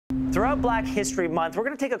Throughout Black History Month, we're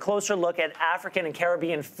going to take a closer look at African and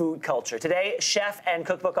Caribbean food culture. Today, chef and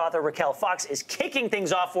cookbook author Raquel Fox is kicking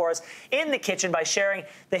things off for us in the kitchen by sharing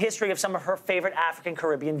the history of some of her favorite African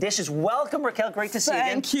Caribbean dishes. Welcome, Raquel. Great to see you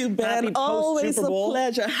again. Thank you, Ben. Always a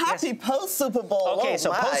pleasure. Happy post-Super Bowl. Okay,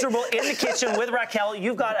 so post-Super Bowl in the kitchen with Raquel.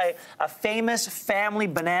 You've got a famous family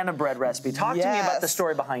banana bread recipe. Talk to me about the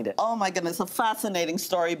story behind it. Oh, my goodness. A fascinating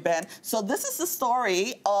story, Ben. So this is the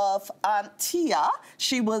story of Aunt Tia.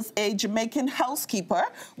 She was a Jamaican housekeeper,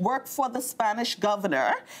 worked for the Spanish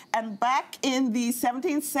governor, and back in the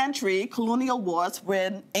 17th century colonial wars,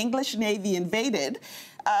 when English Navy invaded,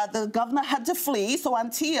 the governor had to flee, so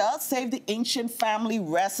Aunt Tia saved the ancient family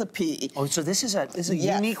recipe. Oh, so this is a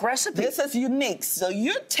unique recipe. This is unique. So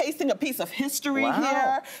you're tasting a piece of history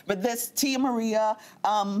here with this Tia Maria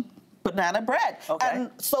banana bread. Okay. And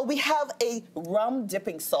so we have a rum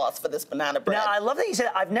dipping sauce for this banana bread. Now, I love that you said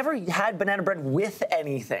I've never had banana bread with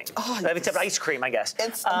anything. Oh, except ice cream, I guess.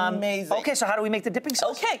 It's amazing. Okay, so how do we make the dipping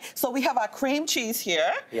sauce? Okay, so we have our cream cheese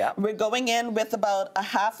here. Yeah. We're going in with about a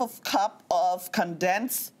half cup of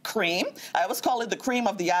condensed cream. I always call it the cream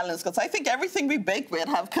of the islands because I think everything we bake with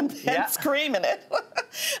have condensed cream in it.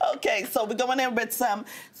 Okay, so we're going in with some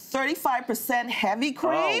 35% heavy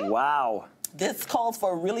cream. Oh, wow. This calls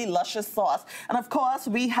for a really luscious sauce. And of course,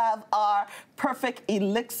 we have our perfect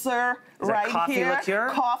elixir right coffee here. Liqueur?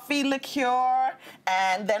 Coffee liqueur.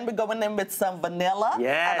 And then we're going in with some vanilla.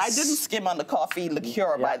 Yes. And I didn't skim on the coffee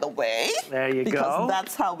liqueur, by the way. There you go. Because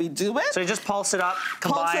that's how we do it. So you just pulse it up,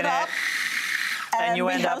 combine it. And you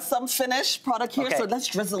end up... we have some finished product here, so let's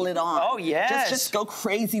drizzle it on. Oh, yes. Just go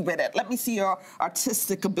crazy with it. Let me see your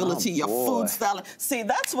artistic ability, your food style. See,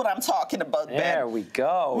 that's what I'm talking about, Ben. There we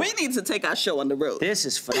go. We need to take our show on the road. This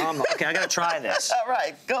is phenomenal. Okay, I got to try this. All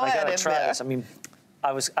right, go ahead. I got to try this. I mean,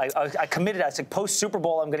 I committed. I said, post-Super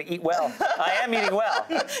Bowl, I'm going to eat well. I am eating well.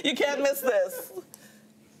 You can't miss this.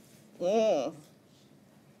 What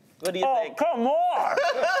do you think? Oh, come on!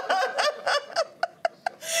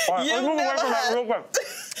 Right, You've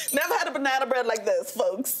never had a banana bread like this,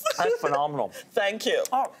 folks. That's phenomenal. Thank you.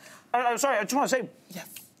 Oh, I'm sorry. I just want to say,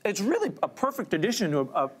 it's really a perfect addition to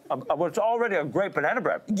what's already a great banana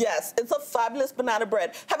bread. Yes, it's a fabulous banana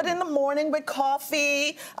bread. Have it in the morning with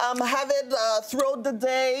coffee. Have it throughout the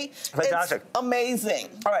day. Fantastic. It's amazing.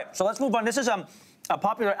 All right, so let's move on. This is a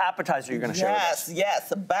popular appetizer you're going to share with us.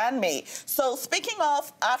 Yes, banh mi. So speaking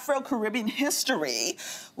of Afro-Caribbean history,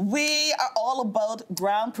 we are all about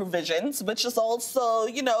ground provisions, which is also,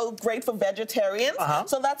 you know, great for vegetarians.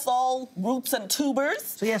 So that's all roots and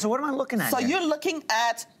tubers. So what am I looking at So here? you're looking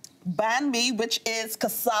at banh mi, which is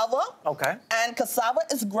cassava. Okay. And cassava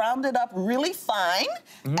is grounded up really fine,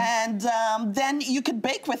 and then you could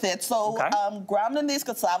bake with it. So grounding these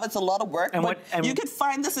cassava, it's a lot of work, but you could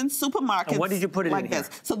find this in supermarkets. And what did you put it in here?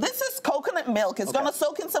 So this is coconut milk. It's going to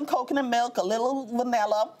soak in some coconut milk, a little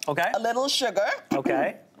vanilla, a little sugar.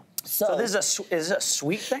 Okay. So this is this a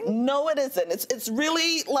sweet thing? No, it isn't. It's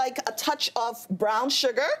really like a touch of brown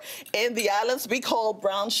sugar. In the islands, we call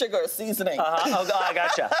brown sugar seasoning. Oh, I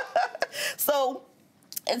gotcha. So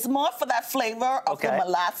it's more for that flavor of the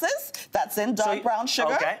molasses that's in dark brown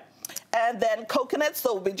sugar. And then coconut,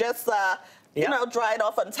 so we just... you know, dry it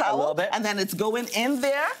off on towel. A little bit. And then it's going in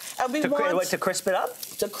there. And we want to crisp it up?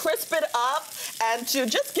 To crisp it up and to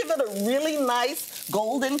just give it a really nice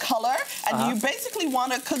golden color. And you basically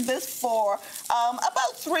want to cook this for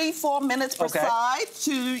about 3-4 minutes per side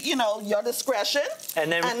to, you know, your discretion.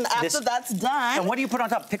 And then after that's done... And what do you put on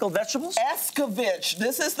top? Pickled vegetables? Escovitch.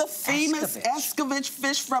 This is the famous escovitch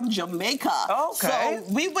fish from Jamaica. Okay.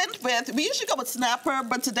 So we usually go with snapper,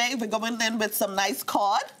 but today we're going in with some nice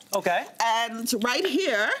cod. Okay. And right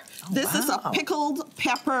here, this is a pickled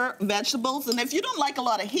pepper vegetables. And if you don't like a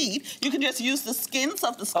lot of heat, you can just use the skins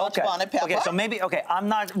of the Scotch bonnet pepper. Okay, so maybe, I'm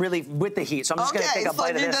not really with the heat, so I'm just going to take a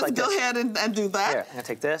bite of this like this. Go ahead and do that. Here, I'm going to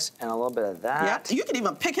take this and a little bit of that. Yeah, you can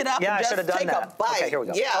even pick it up and I should have just done take that. a bite. Okay, here we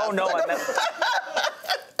go. Yeah. Oh, no, I meant...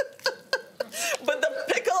 But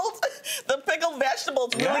the pickled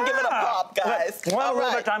vegetables really give it a pop, guys. We have a little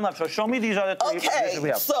bit of time left, so show me these other three dishes we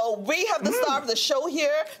have. So we have the star of the show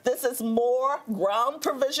here. This is more ground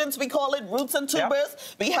provisions, we call it, roots and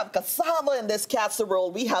tubers. We have cassava in this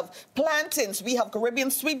casserole. We have plantains. We have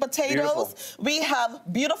Caribbean sweet potatoes. We have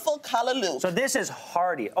beautiful callaloo. So this is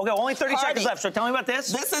hearty. Okay, only 30 seconds left, so tell me about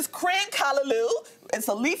this. This is cream callaloo. It's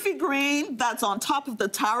a leafy green that's on top of the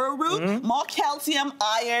taro root. More calcium,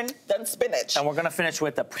 iron than spinach. And we're going to finish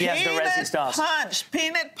with the pièce de résistance.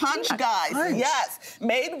 Peanut punch, guys. Yes,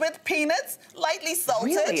 made with peanuts, lightly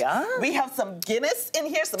salted. Really, We have some Guinness in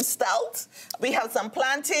here, some stout. We have some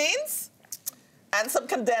plantains. and some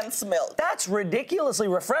condensed milk. That's ridiculously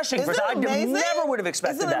refreshing. Isn't it I amazing? never would have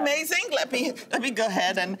expected Isn't it that. amazing? Let me go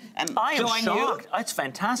ahead and I am join shocked. you. That's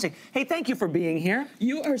fantastic. Hey, thank you for being here.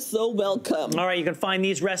 You are so welcome. All right, you can find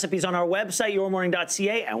these recipes on our website,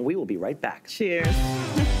 yourmorning.ca, and we will be right back. Cheers.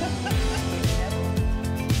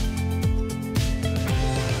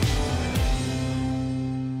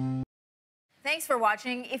 Thanks for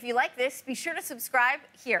watching. If you like this, be sure to subscribe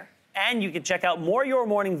here. And you can check out more Your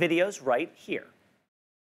Morning videos right here.